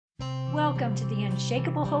Welcome to the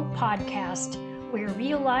Unshakable Hope Podcast, where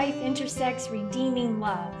real life intersects redeeming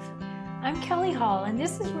love. I'm Kelly Hall, and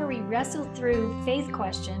this is where we wrestle through faith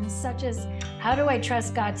questions such as, how do I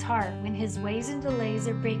trust God's heart when His ways and delays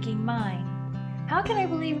are breaking mine? How can I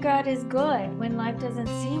believe God is good when life doesn't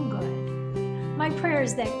seem good? My prayer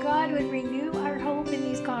is that God would renew our hope in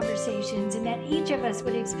these conversations and that each of us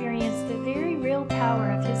would experience the very real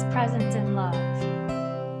power of His presence and love.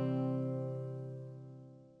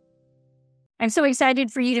 I'm so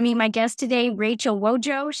excited for you to meet my guest today, Rachel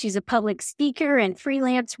Wojo. She's a public speaker and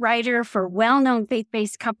freelance writer for well-known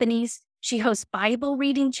faith-based companies. She hosts Bible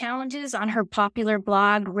reading challenges on her popular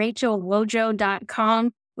blog,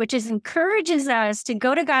 rachelwojo.com, which encourages us to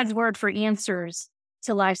go to God's Word for answers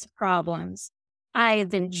to life's problems.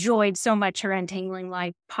 I've enjoyed so much her Untangling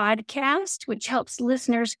Life podcast, which helps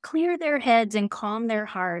listeners clear their heads and calm their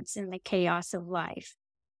hearts in the chaos of life.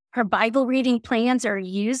 Her Bible reading plans are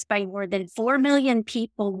used by more than 4 million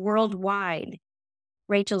people worldwide.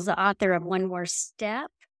 Rachel's the author of One More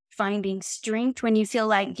Step, Finding Strength When You Feel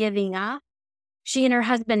Like Giving Up. She and her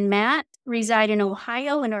husband, Matt, reside in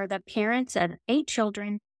Ohio and are the parents of 8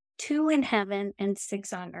 children, 2 in heaven and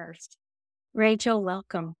 6 on earth. Rachel,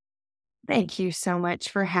 welcome. Thank you so much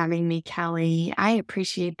for having me, Kelly. I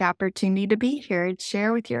appreciate the opportunity to be here and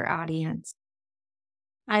share with your audience.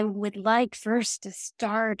 I would like first to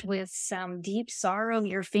start with some deep sorrow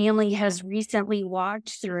your family has recently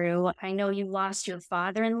walked through. I know you lost your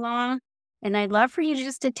father-in-law, and I'd love for you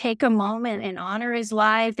just to take a moment and honor his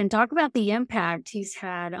life and talk about the impact he's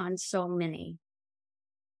had on so many.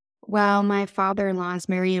 Well, my father-in-law is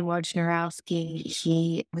Marion Wojnarowski.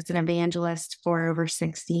 He was an evangelist for over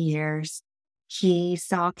 60 years. He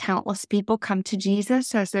saw countless people come to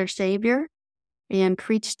Jesus as their Savior and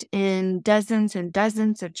preached in dozens and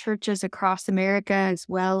dozens of churches across America, as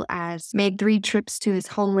well as made 3 trips to his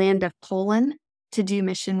homeland of Poland to do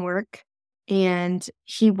mission work. And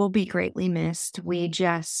he will be greatly missed. We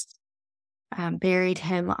just buried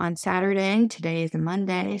him on Saturday. Today is a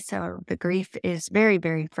Monday, so the grief is very,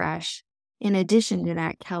 very fresh. In addition to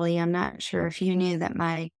that, Kelly, I'm not sure if you knew that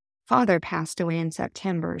my father passed away in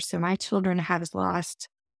September. So my children have lost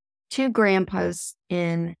 2 grandpas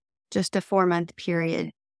in just a 4-month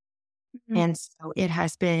period. Mm-hmm. And so it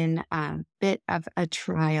has been a bit of a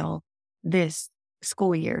trial this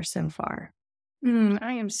school year so far.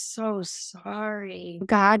 I am so sorry.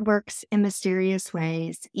 God works in mysterious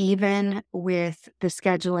ways. Even with the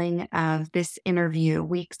scheduling of this interview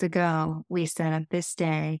weeks ago, we set up this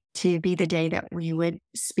day to be the day that we would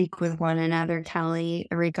speak with one another, Kelly,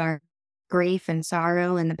 regarding grief and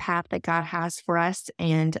sorrow and the path that God has for us.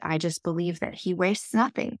 And I just believe that He wastes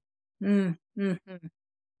nothing. Mm-hmm.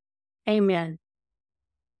 Amen.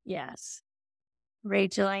 Yes.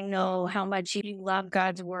 Rachel, I know how much you love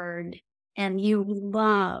God's Word and you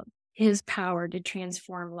love His power to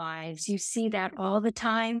transform lives. You see that all the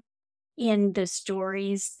time in the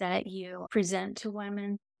stories that you present to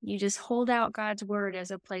women. You just hold out God's Word as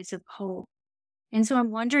a place of hope. And so I'm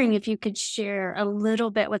wondering if you could share a little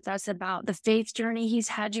bit with us about the faith journey He's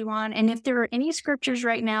had you on. And if there are any scriptures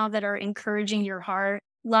right now that are encouraging your heart,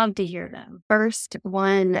 love to hear them. First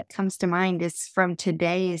one that comes to mind is from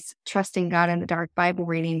today's Trusting God in the Dark Bible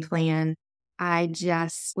reading plan. I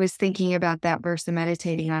just was thinking about that verse and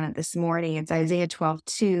meditating on it this morning. It's Isaiah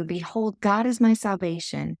 12:2. Behold, God is my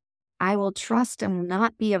salvation. I will trust and will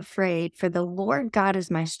not be afraid, for the Lord God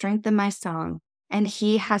is my strength and my song, and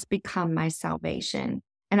He has become my salvation.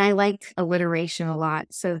 And I like alliteration a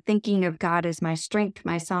lot. So thinking of God as my strength,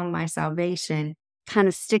 my song, my salvation kind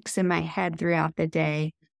of sticks in my head throughout the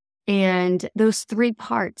day. And those 3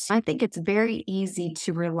 parts, I think it's very easy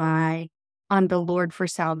to rely on the Lord for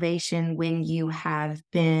salvation when you have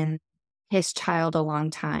been His child a long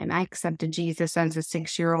time. I accepted Jesus as a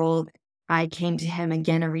 6-year-old. I came to Him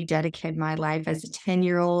again and rededicated my life as a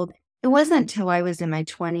 10-year-old. It wasn't until I was in my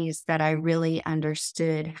 20s that I really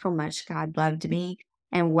understood how much God loved me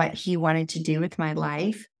and what He wanted to do with my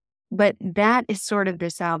life. But that is sort of the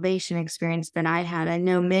salvation experience that I had. I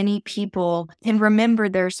know many people can remember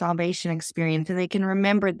their salvation experience and they can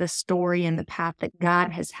remember the story and the path that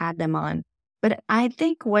God has had them on. But I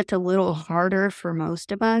think what's a little harder for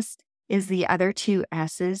most of us is the other 2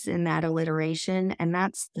 S's in that alliteration, and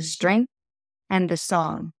that's the strength and the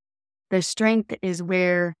song. The strength is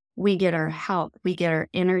where we get our help, we get our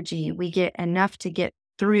energy, we get enough to get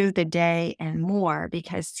through the day and more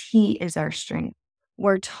because He is our strength.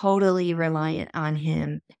 We're totally reliant on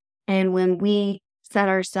Him. And when we set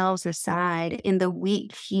ourselves aside in the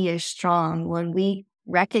weak, He is strong. When we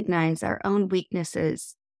recognize our own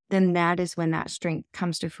weaknesses, then that is when that strength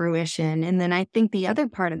comes to fruition. And then I think the other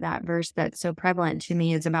part of that verse that's so prevalent to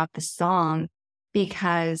me is about the song,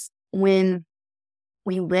 because when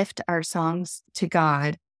we lift our songs to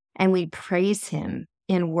God and we praise Him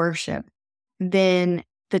in worship, then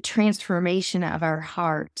the transformation of our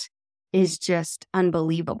heart is just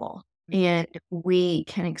unbelievable. And we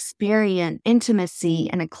can experience intimacy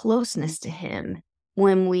and a closeness to Him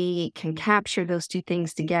when we can capture those two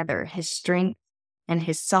things together, His strength and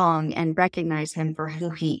His song, and recognize Him for who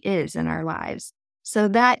He is in our lives. So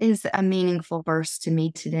that is a meaningful verse to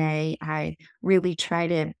me today. I really try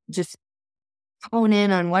to just hone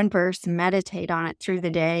in on one verse, meditate on it through the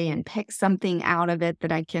day, and pick something out of it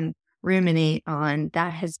that I can ruminate on.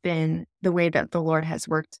 That has been the way that the Lord has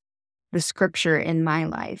worked the scripture in my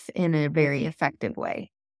life in a very effective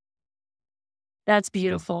way. That's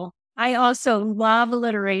beautiful. I also love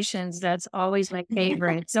alliterations. That's always my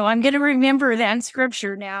favorite. So I'm going to remember that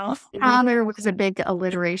scripture now. Father was a big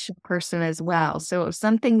alliteration person as well. So it was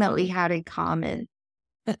something that we had in common.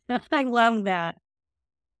 I love that.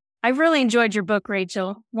 I really enjoyed your book,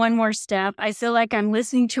 Rachel. One more step. I feel like I'm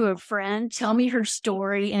listening to a friend tell me her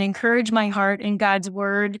story and encourage my heart in God's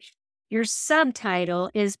word. Your subtitle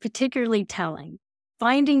is particularly telling.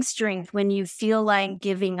 Finding strength when you feel like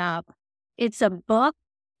giving up. It's a book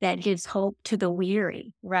that gives hope to the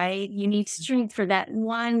weary, right? You need strength for that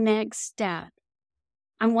one next step.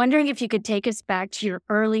 I'm wondering if you could take us back to your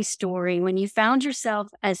early story when you found yourself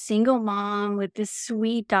a single mom with this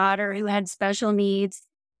sweet daughter who had special needs,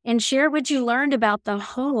 and share what you learned about the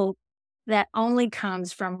hope that only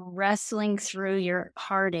comes from wrestling through your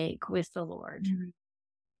heartache with the Lord.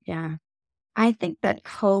 Yeah. I think that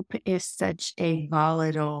hope is such a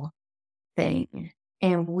volatile thing,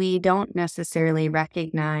 and we don't necessarily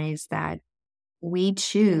recognize that we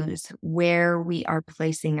choose where we are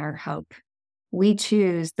placing our hope. We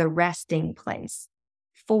choose the resting place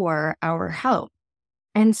for our hope.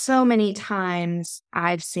 And so many times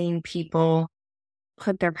I've seen people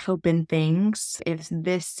put their hope in things. If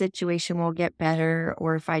this situation will get better,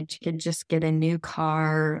 or if I could just get a new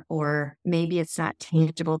car, or maybe it's not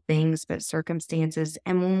tangible things, but circumstances.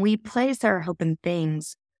 And when we place our hope in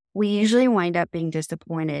things, we usually wind up being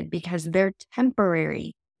disappointed because they're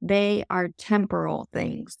temporary. They are temporal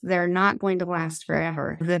things. They're not going to last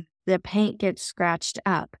forever. The paint gets scratched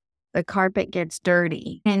up. The carpet gets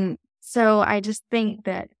dirty. And so I just think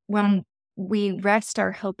that when we rest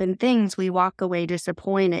our hope in things, we walk away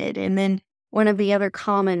disappointed. And then one of the other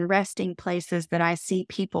common resting places that I see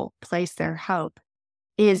people place their hope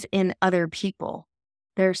is in other people,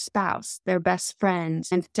 their spouse, their best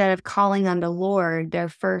friends. Instead of calling on the Lord, their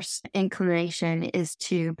first inclination is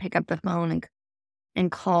to pick up the phone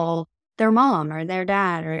and call their mom or their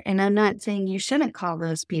dad. And I'm not saying you shouldn't call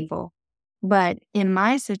those people, but in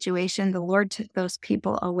my situation, the Lord took those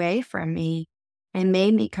people away from me and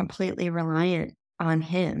made me completely reliant on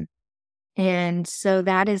Him. And so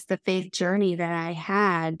that is the faith journey that I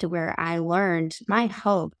had, to where I learned my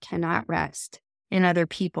hope cannot rest in other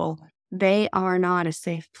people. They are not a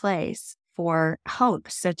safe place for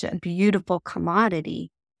hope, such a beautiful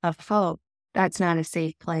commodity of hope. That's not a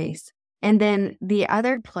safe place. And then the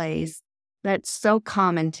other place that's so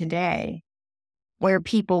common today, where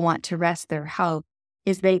people want to rest their hope,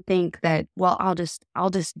 is they think that, well, I'll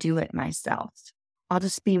just do it myself. I'll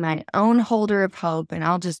just be my own holder of hope, and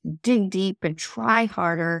I'll just dig deep and try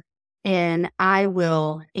harder, and I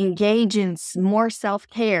will engage in more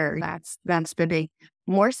self-care. That's the big,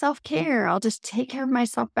 more self-care. I'll just take care of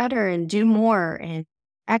myself better and do more and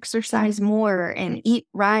exercise more and eat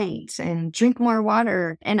right and drink more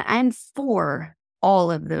water. And I'm for all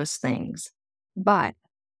of those things. But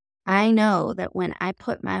I know that when I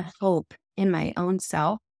put my hope in my own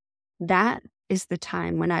self, that is the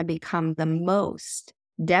time when I become the most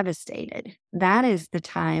devastated. That is the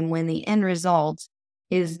time when the end result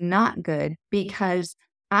is not good, because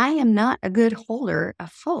I am not a good holder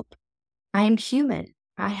of hope. I am human.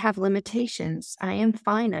 I have limitations. I am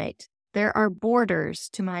finite. There are borders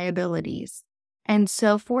to my abilities. And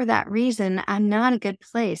so for that reason, I'm not a good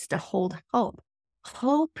place to hold hope.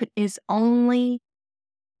 Hope is only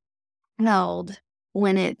held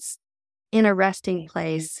when it's in a resting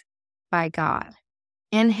place by God,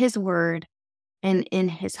 in His word and in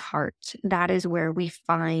His heart. That is where we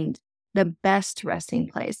find the best resting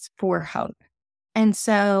place for hope. And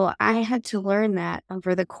so I had to learn that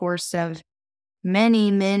over the course of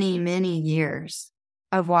many, many, many years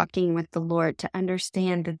of walking with the Lord, to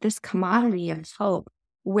understand that this commodity of hope,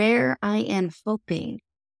 where I am hoping,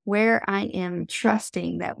 where I am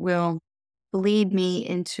trusting that will lead me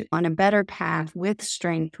into on a better path with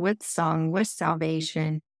strength, with song, with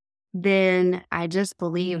salvation, then I just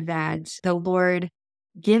believe that the Lord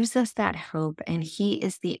gives us that hope, and He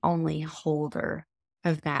is the only holder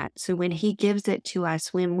of that. So when He gives it to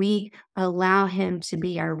us, when we allow Him to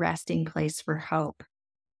be our resting place for hope,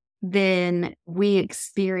 then we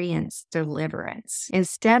experience deliverance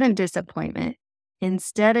instead of disappointment,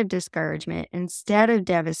 instead of discouragement, instead of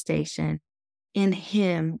devastation. In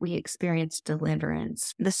Him, we experience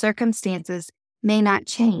deliverance. The circumstances may not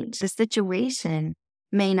change, the situation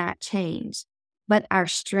may not change, but our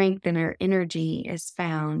strength and our energy is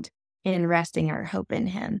found in resting our hope in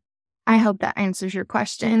Him. I hope that answers your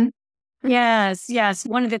question. Yes, yes.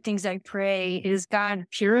 One of the things I pray is, God,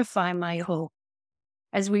 purify my hope.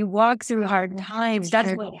 As we walk through hard times,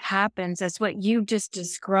 that's what happens. That's what you just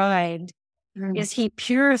described, is He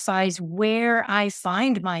purifies where I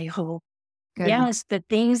find my hope. Good. Yes, the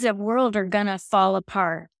things of world are going to fall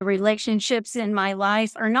apart. The relationships in my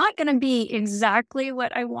life are not going to be exactly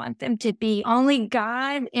what I want them to be. Only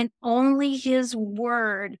God and only His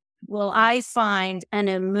word will I find an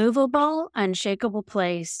immovable, unshakable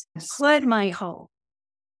place. Put my hope.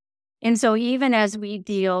 And so even as we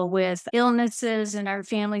deal with illnesses in our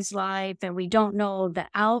family's life and we don't know the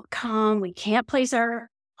outcome, we can't place our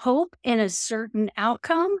hope in a certain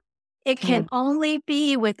outcome. It can only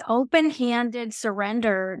be with open-handed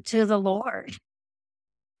surrender to the Lord.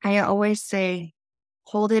 I always say,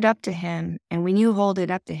 hold it up to Him. And when you hold it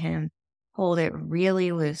up to Him, hold it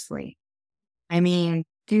really loosely. I mean,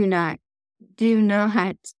 do not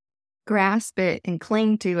grasp it and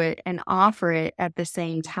cling to it and offer it at the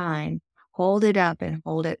same time. Hold it up and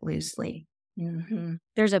hold it loosely. Mm-hmm.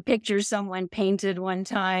 There's a picture someone painted one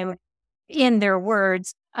time, in their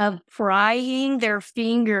words, of prying their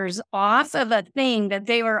fingers off of a thing that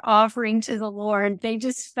they were offering to the Lord. They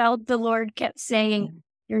just felt the Lord kept saying,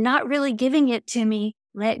 you're not really giving it to me.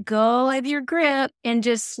 Let go of your grip. And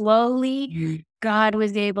just slowly, God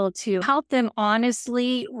was able to help them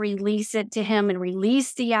honestly release it to Him and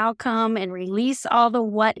release the outcome and release all the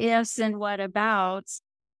what ifs and what abouts.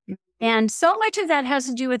 And so much of that has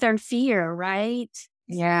to do with our fear, right?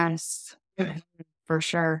 Yes, for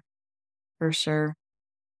sure. For sure.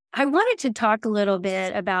 I wanted to talk a little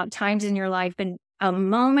bit about times in your life and a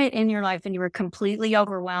moment in your life when you were completely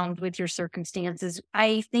overwhelmed with your circumstances.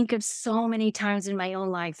 I think of so many times in my own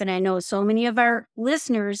life, and I know so many of our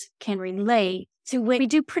listeners can relate to when we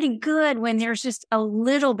do pretty good when there's just a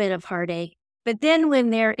little bit of heartache. But then when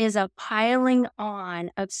there is a piling on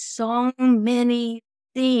of so many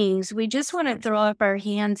things, we just want to throw up our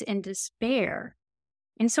hands in despair.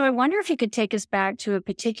 And so I wonder if you could take us back to a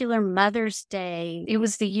particular Mother's Day. It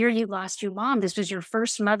was the year you lost your mom. This was your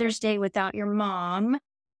first Mother's Day without your mom.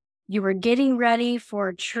 You were getting ready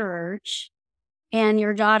for church, and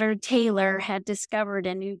your daughter Taylor had discovered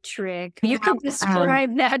a new trick. You could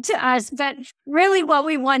describe that to us, but really what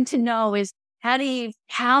we want to know is how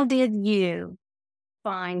did you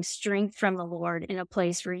find strength from the Lord in a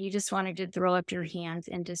place where you just wanted to throw up your hands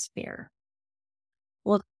in despair?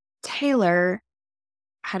 Well, Taylor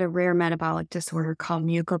had a rare metabolic disorder called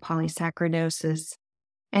mucopolysaccharidosis.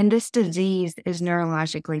 And this disease is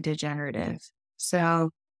neurologically degenerative.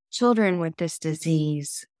 So children with this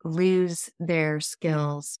disease lose their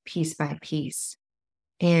skills piece by piece.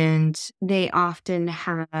 And they often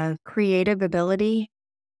have creative ability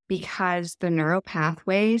because the neural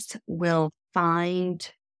pathways will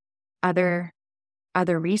find other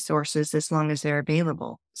resources as long as they're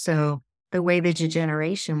available. So the way the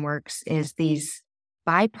degeneration works is these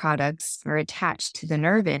byproducts are attached to the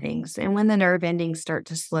nerve endings. And when the nerve endings start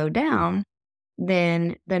to slow down,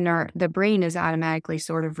 then the brain is automatically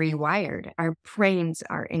sort of rewired. Our brains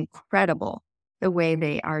are incredible the way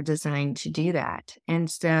they are designed to do that. And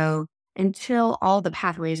so until all the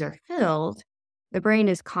pathways are filled, the brain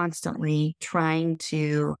is constantly trying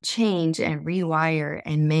to change and rewire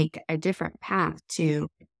and make a different path to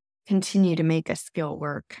continue to make a skill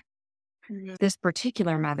work. This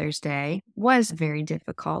particular Mother's Day was very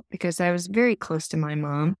difficult because I was very close to my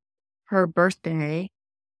mom. Her birthday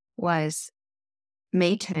was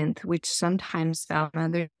May 10th, which sometimes fell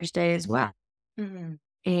Mother's Day as well.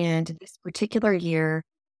 And this particular year,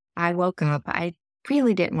 I woke up. I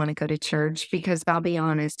really didn't want to go to church because I'll be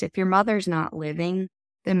honest, if your mother's not living,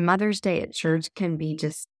 then Mother's Day at church can be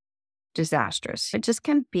just disastrous. It just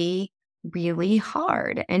can be really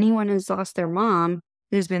hard. Anyone who's lost their mom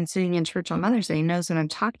who's been sitting in church on Mother's Day knows what I'm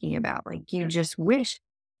talking about. Like, you just wish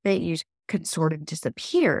that you could sort of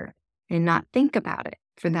disappear and not think about it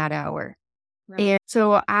for that hour. Right. And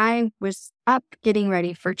so I was up getting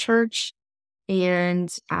ready for church,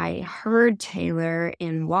 and I heard Taylor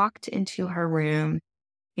and walked into her room,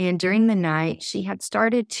 And during the night, she had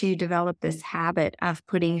started to develop this habit of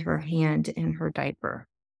putting her hand in her diaper.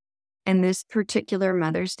 And this particular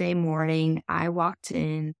Mother's Day morning, I walked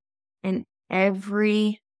in, and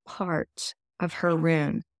every part of her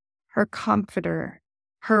room, her comforter,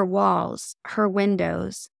 her walls, her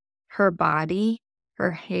windows, her body, her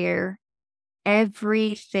hair,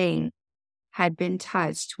 everything had been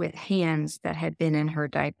touched with hands that had been in her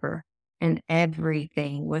diaper, and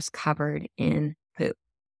everything was covered in poop.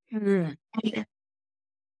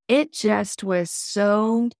 It just was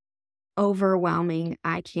so overwhelming.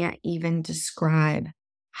 I can't even describe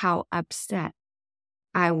how upset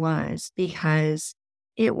I was, because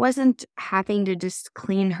it wasn't having to just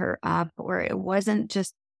clean her up, or it was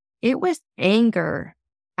anger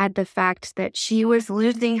at the fact that she was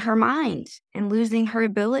losing her mind and losing her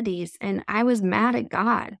abilities. And I was mad at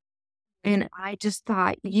God. And I just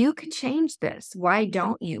thought, you could change this. Why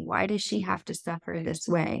don't you? Why does she have to suffer this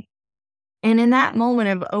way? And in that moment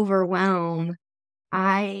of overwhelm,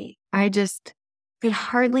 I just could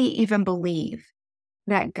hardly even believe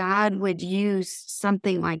that God would use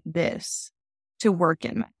something like this to work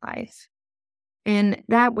in my life. And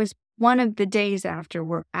that was one of the days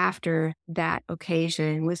after that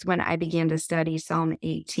occasion was when I began to study Psalm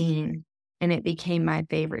 18, and it became my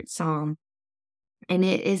favorite psalm. And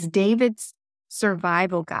it is David's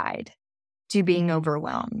survival guide to being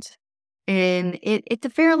overwhelmed. And it's a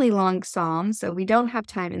fairly long psalm, so we don't have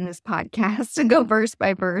time in this podcast to go verse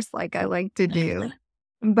by verse like I like to do.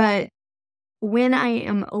 But when I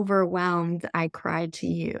am overwhelmed, I cry to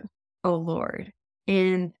you, O Lord.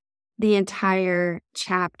 And the entire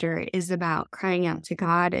chapter is about crying out to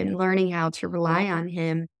God and learning how to rely on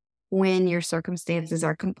Him when your circumstances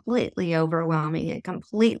are completely overwhelming and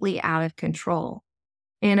completely out of control.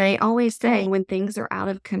 And I always say, when things are out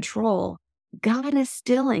of control, God is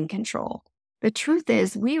still in control. The truth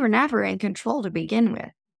is, we were never in control to begin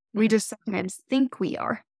with. We just sometimes think we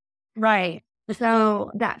are. Right.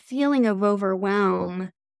 So that feeling of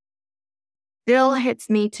overwhelm still hits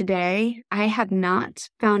me today. I have not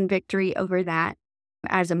found victory over that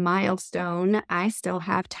as a milestone. I still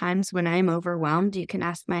have times when I'm overwhelmed. You can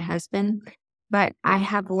ask my husband. But I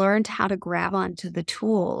have learned how to grab onto the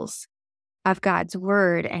tools of God's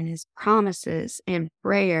word and His promises and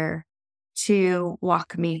prayer to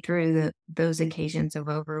walk me through those occasions of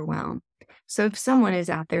overwhelm. So if someone is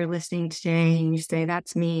out there listening today and you say,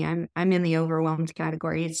 that's me, I'm in the overwhelmed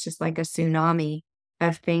category. It's just like a tsunami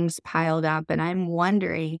of things piled up. And I'm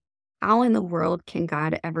wondering, how in the world can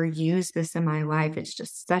God ever use this in my life? It's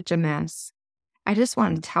just such a mess. I just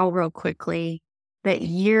want to tell real quickly that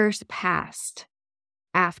years passed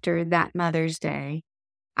after that Mother's Day.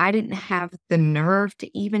 I didn't have the nerve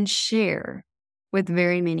to even share with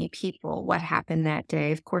very many people what happened that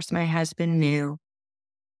day. Of course, my husband knew.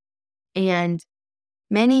 And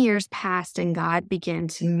many years passed, and God began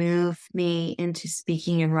to move me into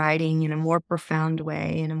speaking and writing in a more profound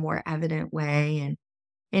way, in a more evident way.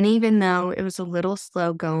 And even though it was a little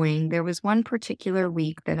slow going, there was one particular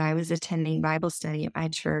week that I was attending Bible study at my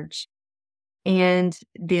church. And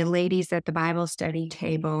the ladies at the Bible study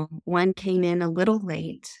table, one came in a little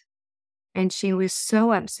late, and she was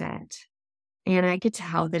so upset. And I could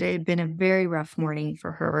tell that it had been a very rough morning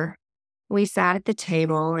for her. We sat at the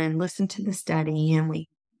table and listened to the study, and we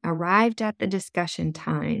arrived at the discussion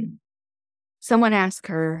time. Someone asked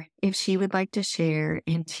her if she would like to share,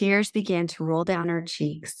 and tears began to roll down her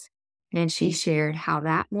cheeks. And she shared how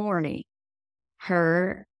that morning,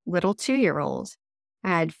 her little 2-year-old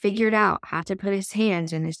had figured out how to put his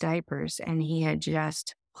hands in his diapers, and he had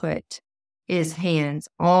just put his hands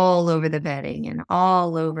all over the bedding and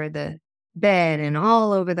all over the bed and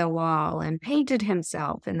all over the wall and painted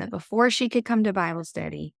himself. And that before she could come to Bible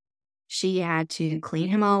study, she had to clean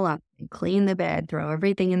him all up and clean the bed, throw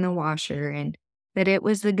everything in the washer, and that it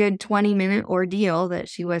was a good 20-minute ordeal that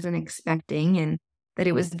she wasn't expecting, and that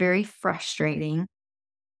it was very frustrating.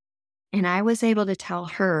 And I was able to tell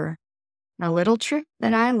her a little trick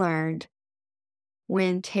that I learned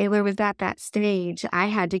when Taylor was at that stage. I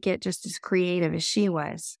had to get just as creative as she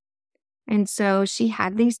was. And so she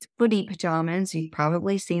had these footy pajamas. You've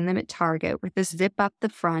probably seen them at Target with a zip up the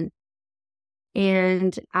front.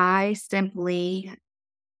 And I simply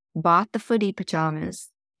bought the footy pajamas,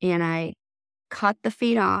 and I cut the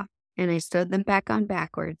feet off, and I sewed them back on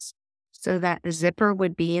backwards so that the zipper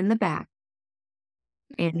would be in the back.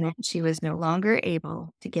 And then she was no longer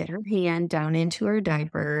able to get her hand down into her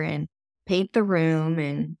diaper and paint the room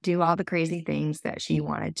and do all the crazy things that she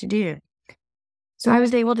wanted to do. So I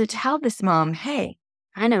was able to tell this mom, hey,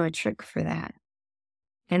 I know a trick for that.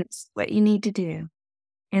 And it's what you need to do.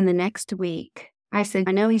 And the next week, I said,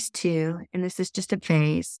 I know he's 2, and this is just a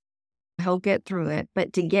phase. He'll get through it.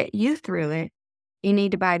 But to get you through it, you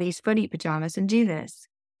need to buy these footy pajamas and do this.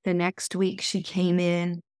 The next week she came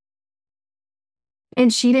in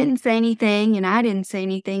and she didn't say anything and I didn't say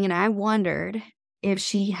anything. And I wondered if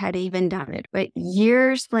she had even done it. But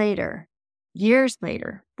years later,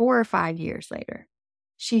 4 or 5 years later,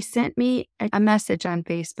 she sent me a message on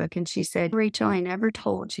Facebook and she said, Rachel, I never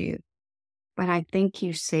told you, but I think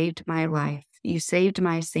you saved my life. You saved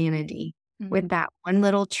my sanity with that one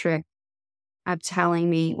little trick of telling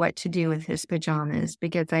me what to do with his pajamas,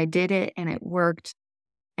 because I did it and it worked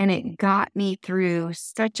and it got me through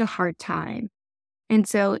such a hard time. And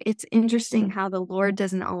so it's interesting how the Lord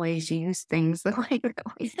doesn't always use things the way that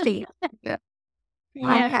we think.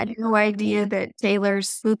 I had no idea that Taylor's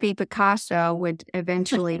Sloopy Picasso would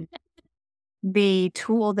eventually be a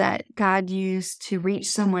tool that God used to reach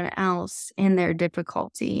someone else in their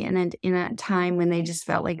difficulty and in a time when they just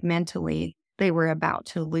felt like mentally they were about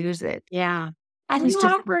to lose it. Yeah. And you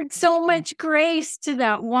offered so much grace to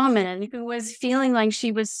that woman who was feeling like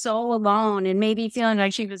she was so alone and maybe feeling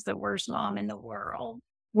like she was the worst mom in the world.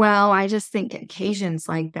 Well, I just think occasions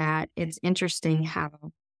like that, it's interesting how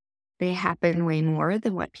they happen way more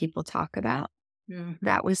than what people talk about.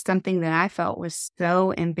 That was something that I felt was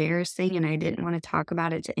so embarrassing, and I didn't want to talk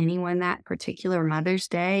about it to anyone that particular Mother's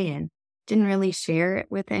Day and didn't really share it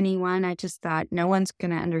with anyone. I just thought no one's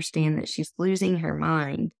going to understand that she's losing her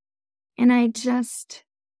mind. And I just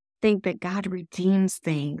think that God redeems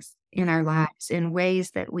things in our lives in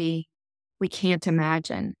ways that we can't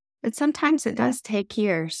imagine. But sometimes it does take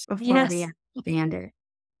years before we understand it.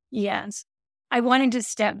 Yes. I wanted to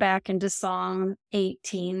step back into Psalm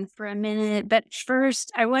 18 for a minute, but first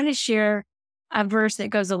I want to share a verse that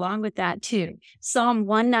goes along with that too. Psalm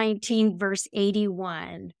 119, verse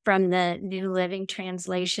 81 from the New Living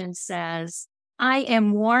Translation says, I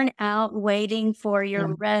am worn out waiting for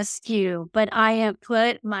your rescue, but I have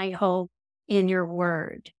put my hope in your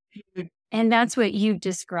word. And that's what you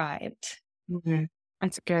described.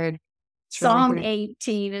 That's good. Psalm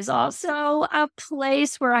 18 is also a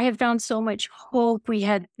place where I have found so much hope. We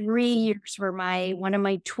had 3 years where one of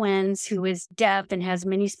my twins, who is deaf and has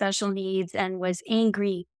many special needs and was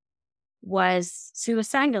angry, was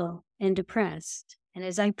suicidal and depressed. And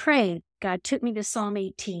as I prayed, God took me to Psalm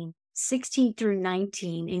 18, 16 through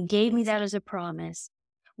 19, and gave me that as a promise,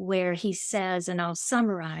 where he says, and I'll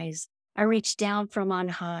summarize, I reach down from on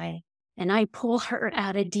high, and I pull her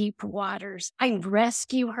out of deep waters. I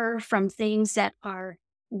rescue her from things that are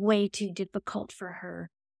way too difficult for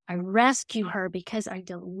her. I rescue her because I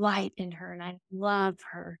delight in her and I love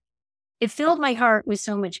her. It filled my heart with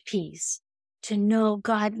so much peace to know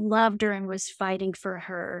God loved her and was fighting for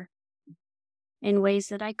her in ways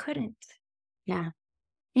that I couldn't. Yeah.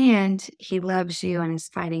 And he loves you and is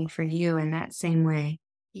fighting for you in that same way.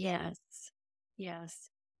 Yes. Yes.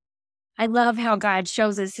 I love how God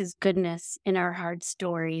shows us his goodness in our hard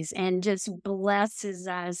stories and just blesses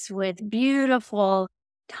us with beautiful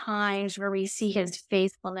times where we see his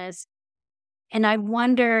faithfulness. And I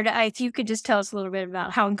wondered if you could just tell us a little bit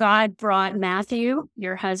about how God brought Matthew,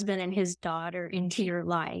 your husband, and his daughter into your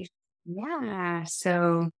life. Yeah.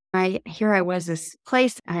 So here I was, this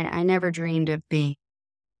place I never dreamed of being.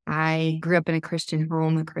 I grew up in a Christian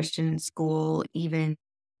home, a Christian school, even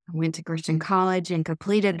went to Christian college and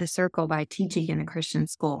completed the circle by teaching in a Christian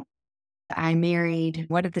school. I married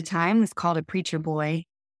what at the time was called a preacher boy,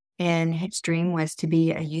 and his dream was to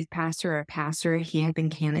be a youth pastor or a pastor. He had been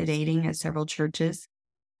candidating at several churches.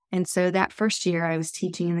 And so that first year I was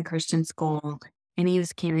teaching in the Christian school and he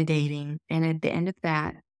was candidating. And at the end of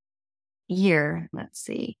that year, let's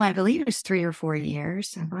see, I believe it was 3 or 4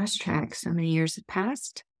 years. I lost track. So many years had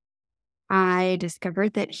passed. I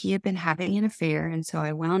discovered that he had been having an affair. And so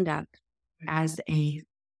I wound up as a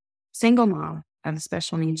single mom of a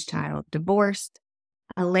special needs child, divorced,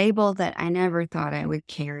 a label that I never thought I would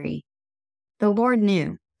carry. The Lord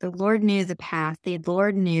knew. The Lord knew the path. The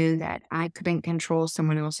Lord knew that I couldn't control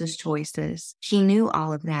someone else's choices. He knew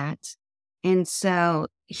all of that. And so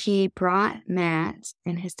he brought Matt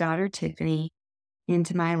and his daughter Tiffany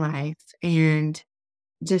into my life and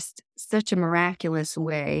just such a miraculous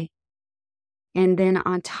way. And then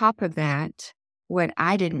on top of that, what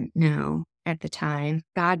I didn't know at the time,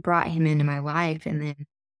 God brought him into my life. And then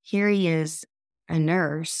here he is, a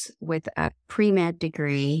nurse with a pre-med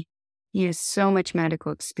degree. He has so much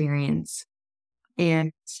medical experience.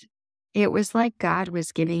 And it was like God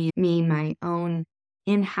was giving me my own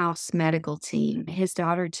in-house medical team. His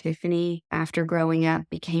daughter, Tiffany, after growing up,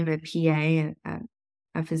 became a PA,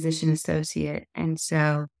 a physician associate. And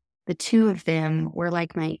so The two of them were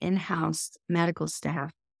like my in-house medical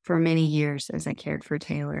staff for many years as I cared for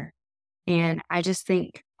Taylor. And I just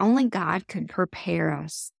think only God could prepare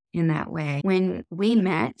us in that way. When we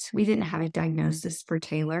met, we didn't have a diagnosis for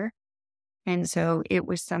Taylor. And so it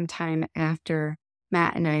was sometime after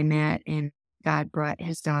Matt and I met and God brought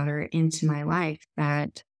his daughter into my life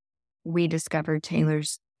that we discovered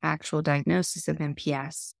Taylor's actual diagnosis of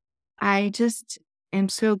MPS. I just am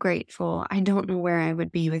so grateful. I don't know where I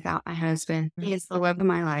would be without my husband. He is the love of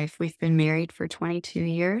my life. We've been married for 22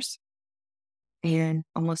 years and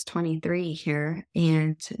almost 23 here.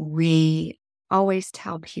 And we always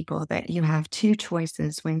tell people that you have two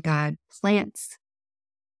choices when God plants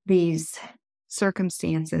these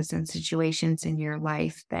circumstances and situations in your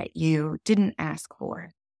life that you didn't ask for.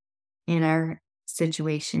 In our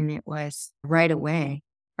situation, it was right away.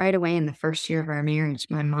 Right away in the first year of our marriage,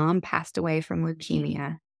 my mom passed away from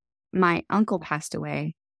leukemia. My uncle passed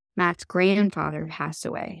away. Matt's grandfather passed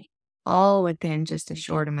away, all within just a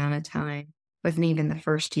short amount of time. Wasn't even the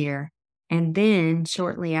first year. And then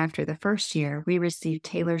shortly after the first year, we received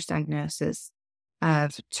Taylor's diagnosis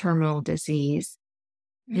of terminal disease,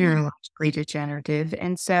 neurologically degenerative.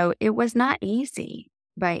 And so it was not easy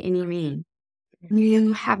by any means.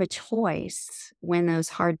 You have a choice when those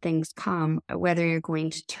hard things come, whether you're going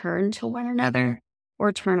to turn to one another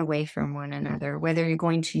or turn away from one another, whether you're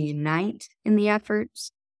going to unite in the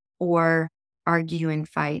efforts or argue and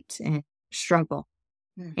fight and struggle.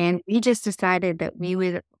 And we just decided that we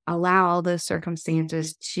would allow all those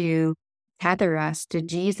circumstances to tether us to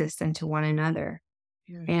Jesus and to one another.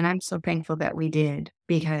 And I'm so thankful that we did,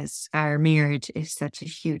 because our marriage is such a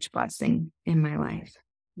huge blessing in my life.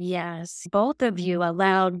 Yes, both of you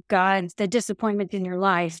allowed the disappointment in your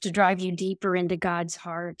life to drive you deeper into God's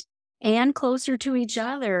heart and closer to each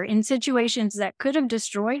other in situations that could have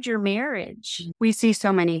destroyed your marriage. We see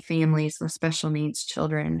so many families with special needs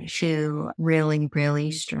children who really,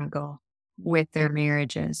 really struggle with their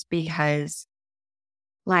marriages because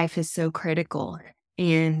life is so critical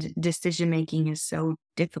and decision-making is so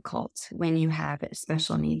difficult when you have a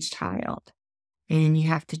special needs child. And you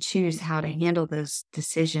have to choose how to handle those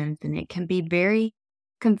decisions. And it can be very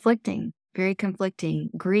conflicting, very conflicting.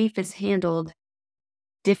 Grief is handled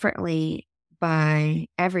differently by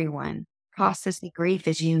everyone. Processing grief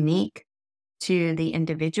is unique to the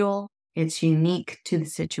individual. It's unique to the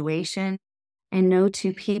situation. And no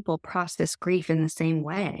two people process grief in the same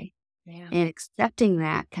way. Yeah. And accepting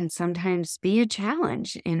that can sometimes be a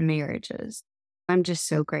challenge in marriages. I'm just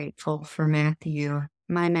so grateful for Matthew.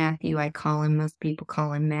 My Matthew, I call him, most people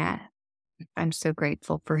call him Matt. I'm so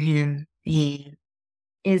grateful for him. He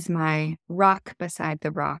is my rock beside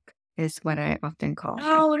the rock, is what I often call him.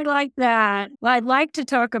 Oh, I like that. Well, I'd like to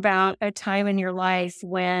talk about a time in your life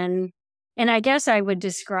when, and I guess I would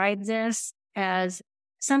describe this as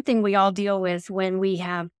something we all deal with when we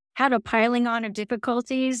have had a piling on of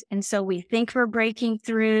difficulties. And so we think we're breaking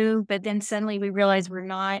through, but then suddenly we realize we're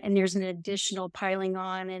not. And there's an additional piling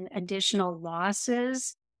on and additional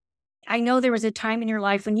losses. I know there was a time in your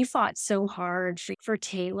life when you fought so hard for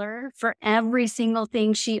Taylor, for every single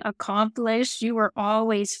thing she accomplished. You were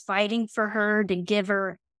always fighting for her to give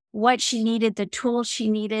her what she needed, the tools she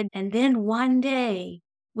needed. And then one day,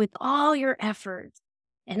 with all your effort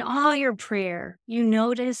and all your prayer, you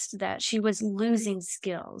noticed that she was losing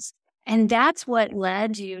skills. And that's what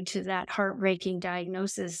led you to that heartbreaking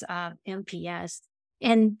diagnosis of MPS.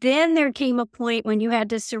 And then there came a point when you had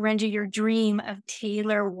to surrender your dream of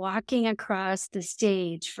Taylor walking across the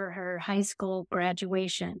stage for her high school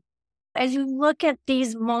graduation. As you look at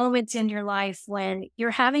these moments in your life when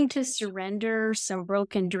you're having to surrender some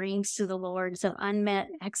broken dreams to the Lord, some unmet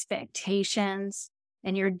expectations,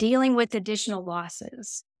 and you're dealing with additional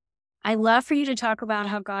losses, I love for you to talk about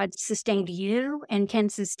how God sustained you and can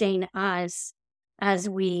sustain us as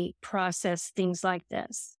we process things like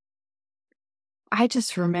this. I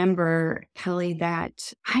just remember, Kelly,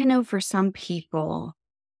 that I know for some people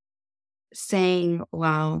saying,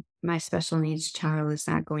 well, my special needs child is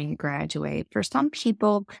not going to graduate. For some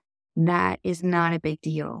people, that is not a big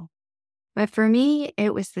deal. But for me,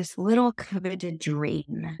 it was this little coveted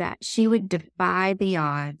dream that she would defy the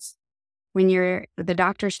odds when the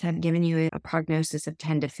doctors have given you a prognosis of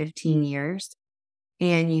 10 to 15 years.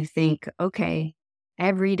 And you think, okay,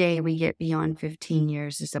 every day we get beyond 15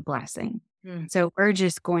 years is a blessing. So we're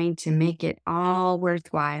just going to make it all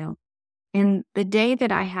worthwhile. And the day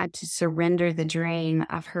that I had to surrender the dream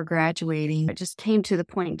of her graduating, it just came to the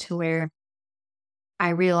point to where I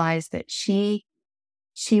realized that she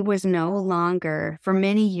was no longer, for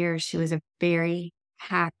many years, she was a very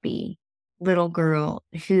happy little girl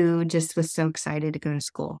who just was so excited to go to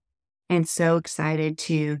school. and so excited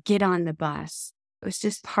to get on the bus. It was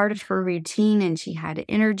just part of her routine, and she had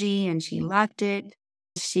energy and she loved it.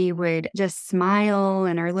 She would just smile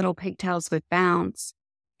and her little pigtails would bounce.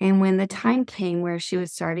 And when the time came where she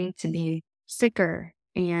was starting to be sicker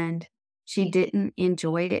and she didn't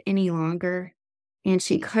enjoy it any longer and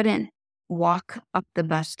she couldn't walk up the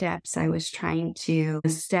bus steps, I was trying to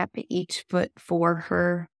step each foot for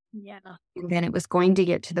her. Yeah. And then it was going to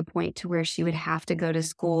get to the point to where she would have to go to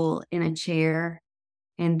school in a chair,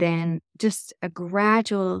 and then just a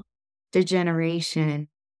gradual degeneration.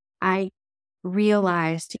 I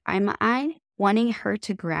realized, am I wanting her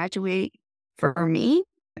to graduate for me?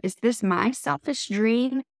 Is this my selfish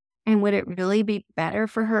dream? And would it really be better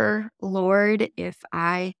for her, Lord, if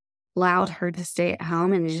I allowed her to stay at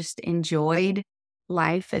home and just enjoyed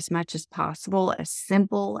life as much as possible, as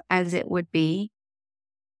simple as it would be?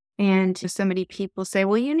 And so many people say,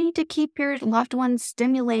 well, you need to keep your loved ones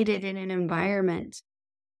stimulated in an environment.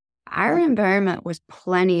 Our environment was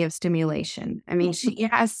plenty of stimulation. I mean, she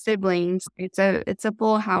has siblings. It's a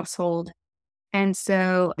full household. And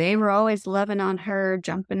so they were always loving on her,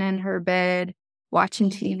 jumping in her bed,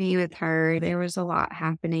 watching TV with her. There was a lot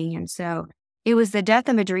happening. And so it was the death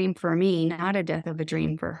of a dream for me, not a death of a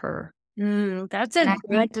dream for her. That's And a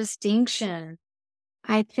good distinction.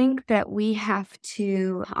 I think that we have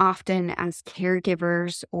to often, as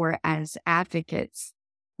caregivers or as advocates,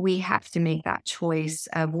 we have to make that choice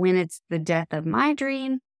of when it's the death of my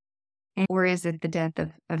dream or is it the death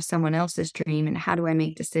of someone else's dream, and how do I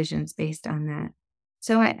make decisions based on that?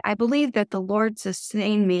 So I believe that the Lord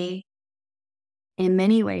sustained me in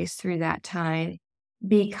many ways through that time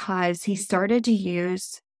because he started to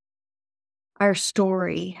use our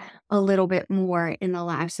story a little bit more in the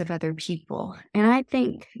lives of other people. And I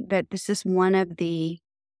think that this is one of the,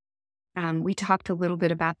 we talked a little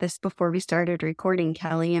bit about this before we started recording,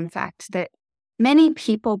 Kelly. In fact, that many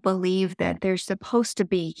people believe that they're supposed to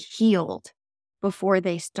be healed before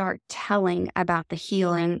they start telling about the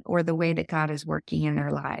healing or the way that God is working in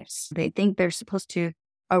their lives. They think they're supposed to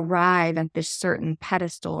arrive at this certain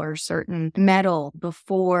pedestal or certain medal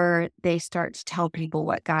before they start to tell people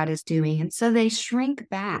what God is doing. And so they shrink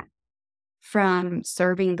back from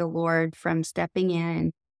serving the Lord, from stepping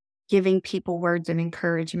in, giving people words of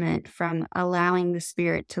encouragement, from allowing the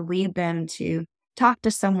Spirit to lead them to talk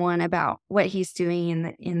to someone about what he's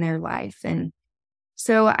doing in their life. And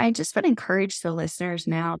so I just would encourage the listeners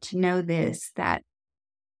now to know this, that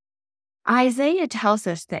Isaiah tells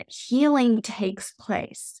us that healing takes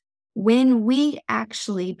place when we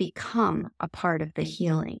actually become a part of the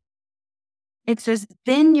healing. It says,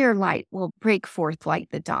 then your light will break forth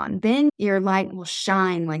like the dawn. Then your light will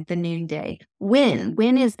shine like the noonday. When?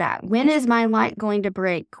 When is that? When is my light going to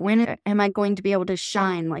break? When am I going to be able to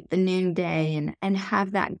shine like the noonday and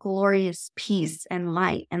have that glorious peace and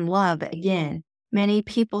light and love again? Many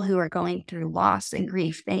people who are going through loss and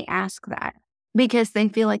grief, they ask that because they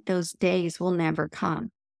feel like those days will never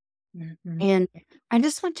come. Mhm. And I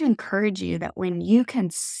just want to encourage you that when you can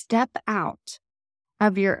step out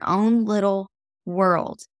of your own little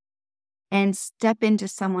world and step into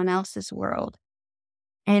someone else's world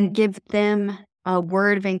and give them a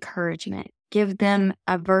word of encouragement, give them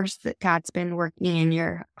a verse that God's been working in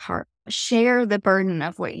your heart, share the burden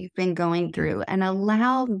of what you've been going through and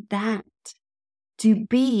allow that to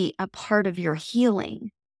be a part of your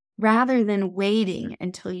healing rather than waiting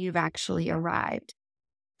until you've actually arrived.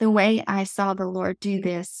 The way I saw the Lord do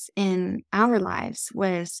this in our lives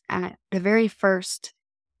was at the very first,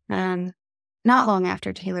 not long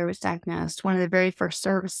after Taylor was diagnosed, one of the very first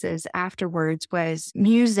services afterwards was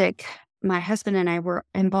music. My husband and I were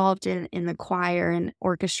involved in the choir and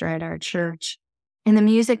orchestra at our church. And the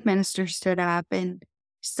music minister stood up, and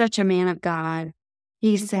such a man of God.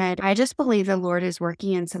 He said, I just believe the Lord is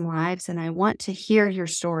working in some lives, and I want to hear your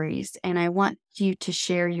stories, and I want you to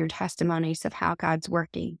share your testimonies of how God's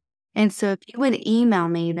working. And so if you would email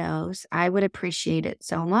me those, I would appreciate it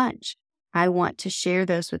so much. I want to share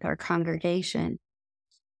those with our congregation.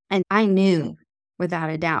 And I knew without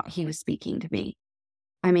a doubt he was speaking to me.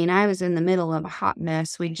 I mean, I was in the middle of a hot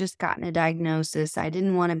mess. We'd just gotten a diagnosis. I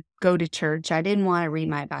didn't want to go to church. I didn't want to read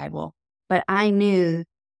my Bible, but I knew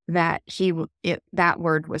that that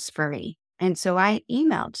word was for me. And so I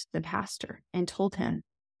emailed the pastor and told him,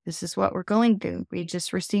 this is what we're going through. We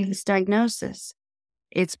just received this diagnosis.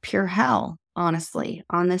 It's pure hell, honestly,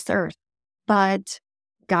 on this earth, but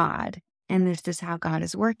God, and this is how God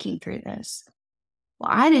is working through this. Well,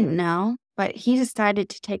 I didn't know, but he decided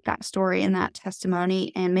to take that story and that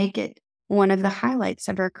testimony and make it one of the highlights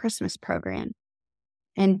of our Christmas program.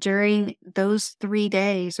 And during those 3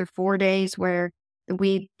 days or 4 days where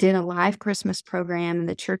we did a live Christmas program, and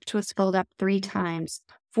the church was filled up 3 times.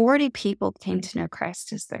 40 people came to know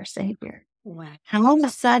Christ as their Savior. Wow. And all of a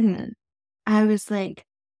sudden, I was like,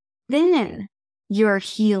 then your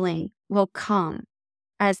healing will come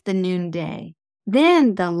as the noonday.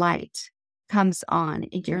 Then the light comes on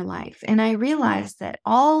in your life. And I realized that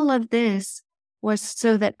all of this was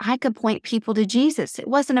so that I could point people to Jesus. It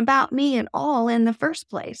wasn't about me at all in the first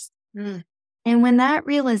place. Mm. And when that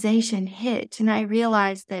realization hit, and I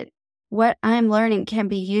realized that what I'm learning can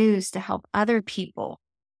be used to help other people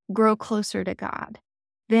grow closer to God,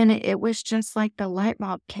 then it was just like the light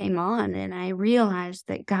bulb came on. And I realized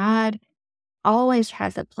that God always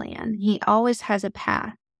has a plan. He always has a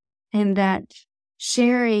path. And that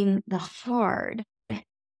sharing the hard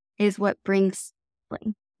is what brings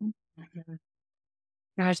healing. Mhm.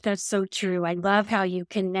 Gosh, that's so true. I love how you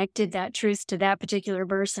connected that truth to that particular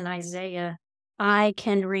verse in Isaiah. I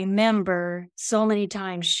can remember so many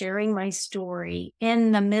times sharing my story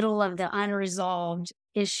in the middle of the unresolved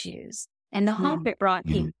issues and the hope it brought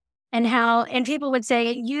people. And people would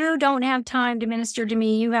say, you don't have time to minister to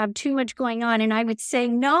me. You have too much going on. And I would say,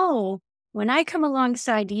 no, when I come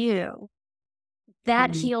alongside you,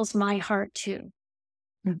 that heals my heart too.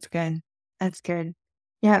 That's good. That's good.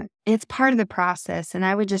 Yeah, it's part of the process. And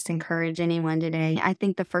I would just encourage anyone today. I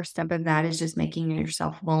think the first step of that is just making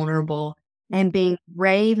yourself vulnerable and being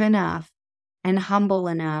brave enough and humble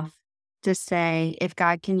enough to say, if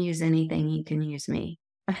God can use anything, he can use me.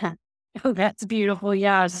 Oh, that's beautiful.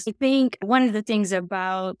 Yes. I think one of the things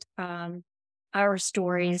about our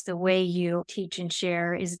stories, the way you teach and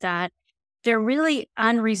share, is that they're really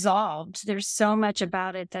unresolved. There's so much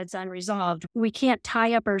about it that's unresolved. We can't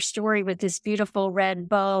tie up our story with this beautiful red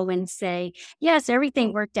bow and say, yes,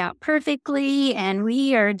 everything worked out perfectly and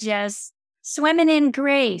we are just swimming in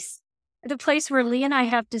grace. The place where Lee and I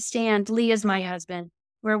have to stand, Lee is my husband,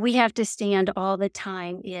 where we have to stand all the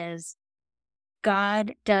time is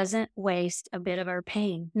God doesn't waste a bit of our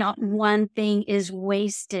pain. Not one thing is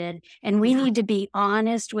wasted. And we need to be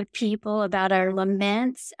honest with people about our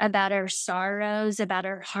laments, about our sorrows, about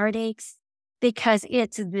our heartaches, because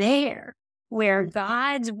it's there where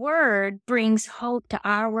God's word brings hope to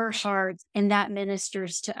our hearts and that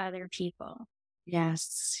ministers to other people.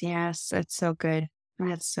 Yes, yes. That's so good.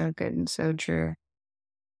 That's so good and so true.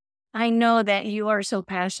 I know that you are so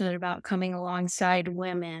passionate about coming alongside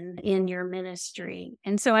women in your ministry.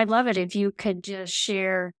 And so I'd love it if you could just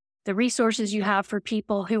share the resources you have for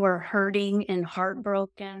people who are hurting and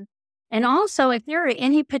heartbroken. And also, if there are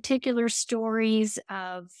any particular stories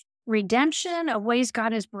of redemption, of ways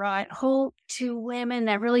God has brought hope to women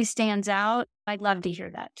that really stands out, I'd love to hear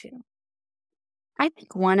that too. I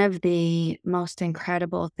think one of the most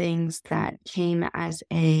incredible things that came as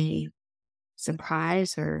a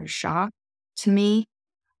surprise or shock to me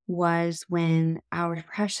was when our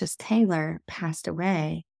precious Taylor passed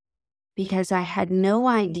away, because I had no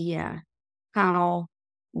idea how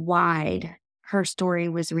wide her story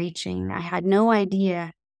was reaching. I had no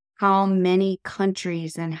idea how many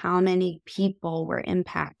countries and how many people were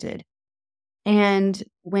impacted. And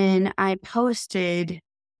when I posted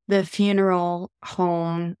the funeral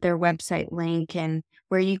home, their website link, and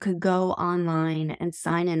where you could go online and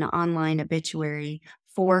sign an online obituary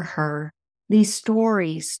for her, these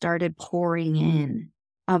stories started pouring in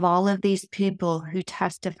of all of these people who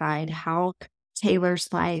testified how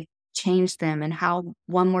Taylor's life changed them and how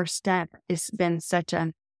One More Step has been such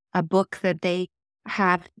a book that they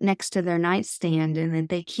have next to their nightstand, and that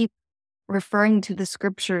they keep referring to the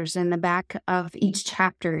scriptures in the back of each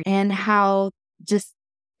chapter, and how just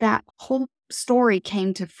that whole story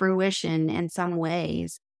came to fruition in some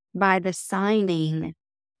ways by the signing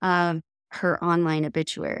of her online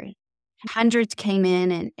obituary. Hundreds came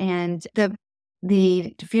in, and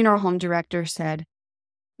the funeral home director said,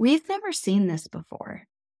 "We've never seen this before."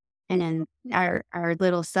 And in our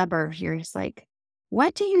little suburb here is like,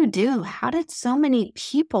 "What do you do? How did so many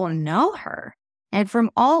people know her?" And from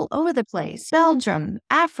all over the place, Belgium,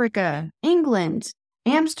 Africa, England,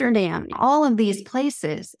 Amsterdam, all of these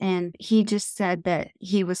places. And he just said that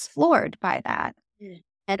he was floored by that.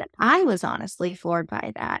 And I was honestly floored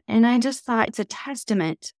by that. And I just thought it's a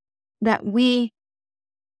testament that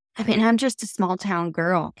I'm just a small town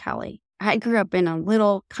girl, Kelly. I grew up in a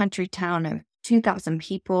little country town of 2,000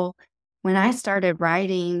 people. When I started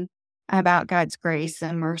writing about God's grace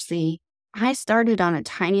and mercy, I started on a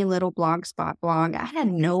tiny little blogspot blog. I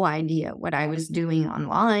had no idea what I was doing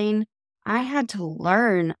online. I had to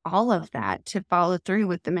learn all of that to follow through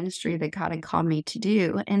with the ministry that God had called me to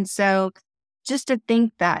do. And so just to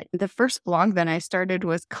think that the first blog that I started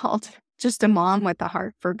was called Just a Mom with a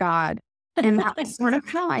Heart for God. And that was sort of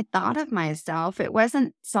how I thought of myself. It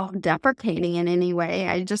wasn't self-deprecating in any way.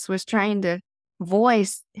 I just was trying to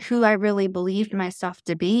voice who I really believed myself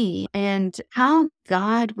to be and how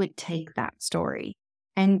God would take that story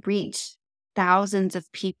and reach thousands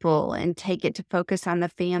of people and take it to focus on the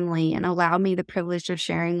family and allow me the privilege of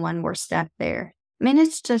sharing one more step there. I mean,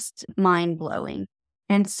 it's just mind-blowing.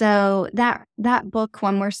 And so that book,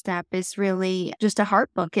 One More Step, is really just a heart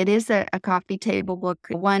book. It is a coffee table book,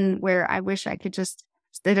 one where I wish I could just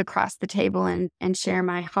sit across the table and share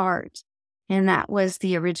my heart. And that was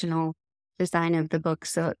the original design of the book.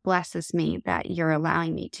 So it blesses me that you're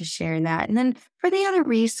allowing me to share that. And then for the other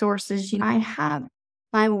resources, I have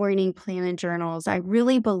Bible reading plan and journals. I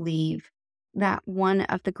really believe that one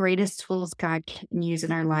of the greatest tools God can use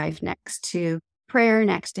in our life, next to prayer,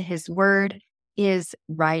 next to his word, is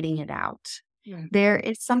writing it out. Yeah. There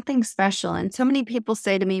is something special. And so many people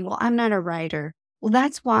say to me, well, I'm not a writer. Well,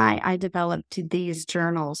 that's why I developed these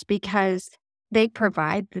journals, because they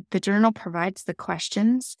provide, the journal provides the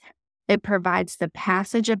questions. It provides the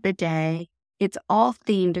passage of the day. It's all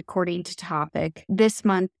themed according to topic. This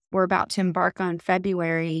month, we're about to embark on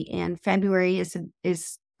February, and February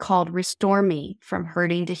is called Restore Me from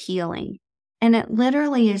Hurting to Healing. And it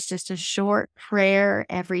literally is just a short prayer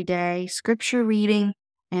every day, scripture reading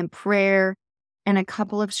and prayer, and a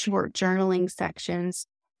couple of short journaling sections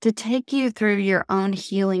to take you through your own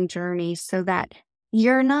healing journey so that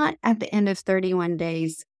you're not at the end of 31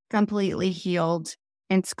 days completely healed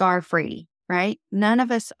and scar-free, right? None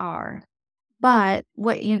of us are. But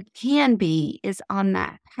what you can be is on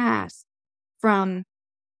that path from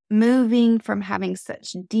moving from having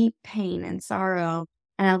such deep pain and sorrow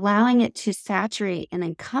and allowing it to saturate and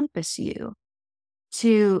encompass you,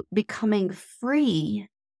 to becoming free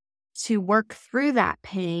to work through that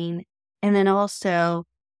pain, and then also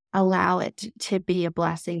allow it to be a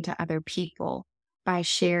blessing to other people by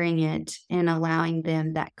sharing it and allowing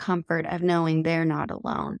them that comfort of knowing they're not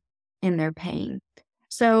alone in their pain.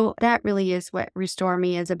 So that really is what Restore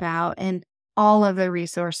Me is about. And all of the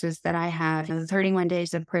resources that I have, the 31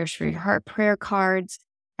 Days of Prayers for Your Heart prayer cards,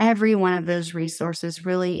 every one of those resources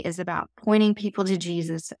really is about pointing people to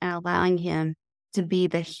Jesus and allowing him to be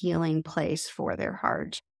the healing place for their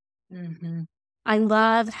heart. Mm-hmm. I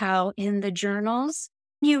love how in the journals,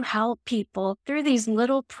 you help people through these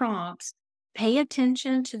little prompts pay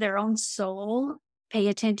attention to their own soul, pay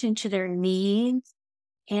attention to their needs,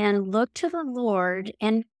 and look to the Lord.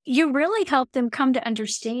 And you really help them come to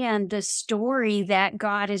understand the story that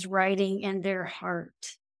God is writing in their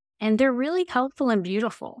heart. And they're really helpful and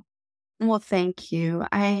beautiful. Well, thank you.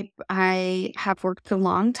 I have worked a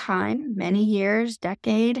long time, many years,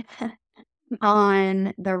 decade,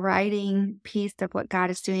 on the writing piece of what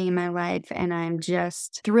God is doing in my life. And I'm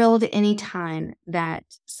just thrilled anytime that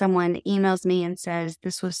someone emails me and says,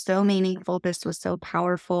 this was so meaningful, this was so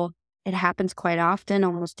powerful. It happens quite often,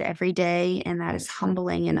 almost every day, and that is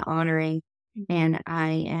humbling and honoring. And I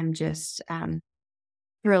am just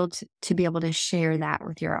thrilled to be able to share that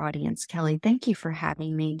with your audience, Kelly. Thank you for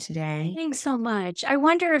having me today. Thanks so much. I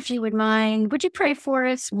wonder if you would mind, would you pray for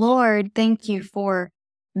us? Lord, thank you for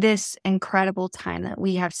this incredible time that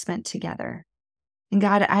we have spent together. And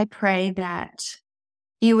God, I pray that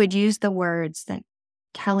you would use the words that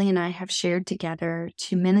Kelly and I have shared together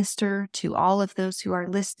to minister to all of those who are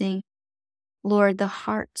listening. Lord, the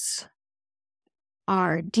hearts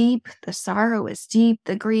are deep, the sorrow is deep,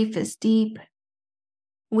 the grief is deep.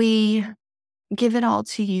 We give it all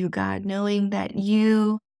to you, God, knowing that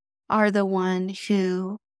you are the one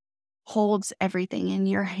who holds everything in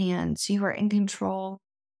your hands. You are in control.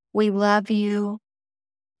 We love you.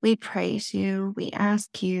 We praise you. We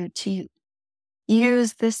ask you to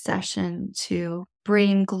use this session to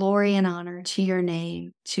bring glory and honor to your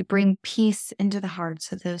name, to bring peace into the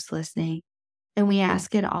hearts of those listening. And we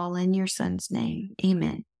ask it all in your Son's name.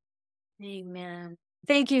 Amen. Amen.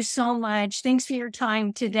 Thank you so much. Thanks for your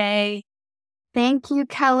time today. Thank you,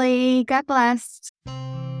 Kelly. God bless.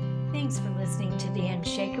 Thanks for listening to the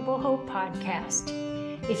Unshakable Hope Podcast.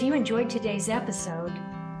 If you enjoyed today's episode,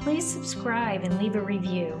 please subscribe and leave a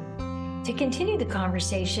review. To continue the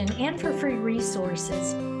conversation and for free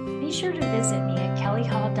resources, be sure to visit me at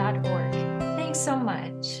kellyhall.org. Thanks so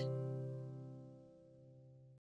much.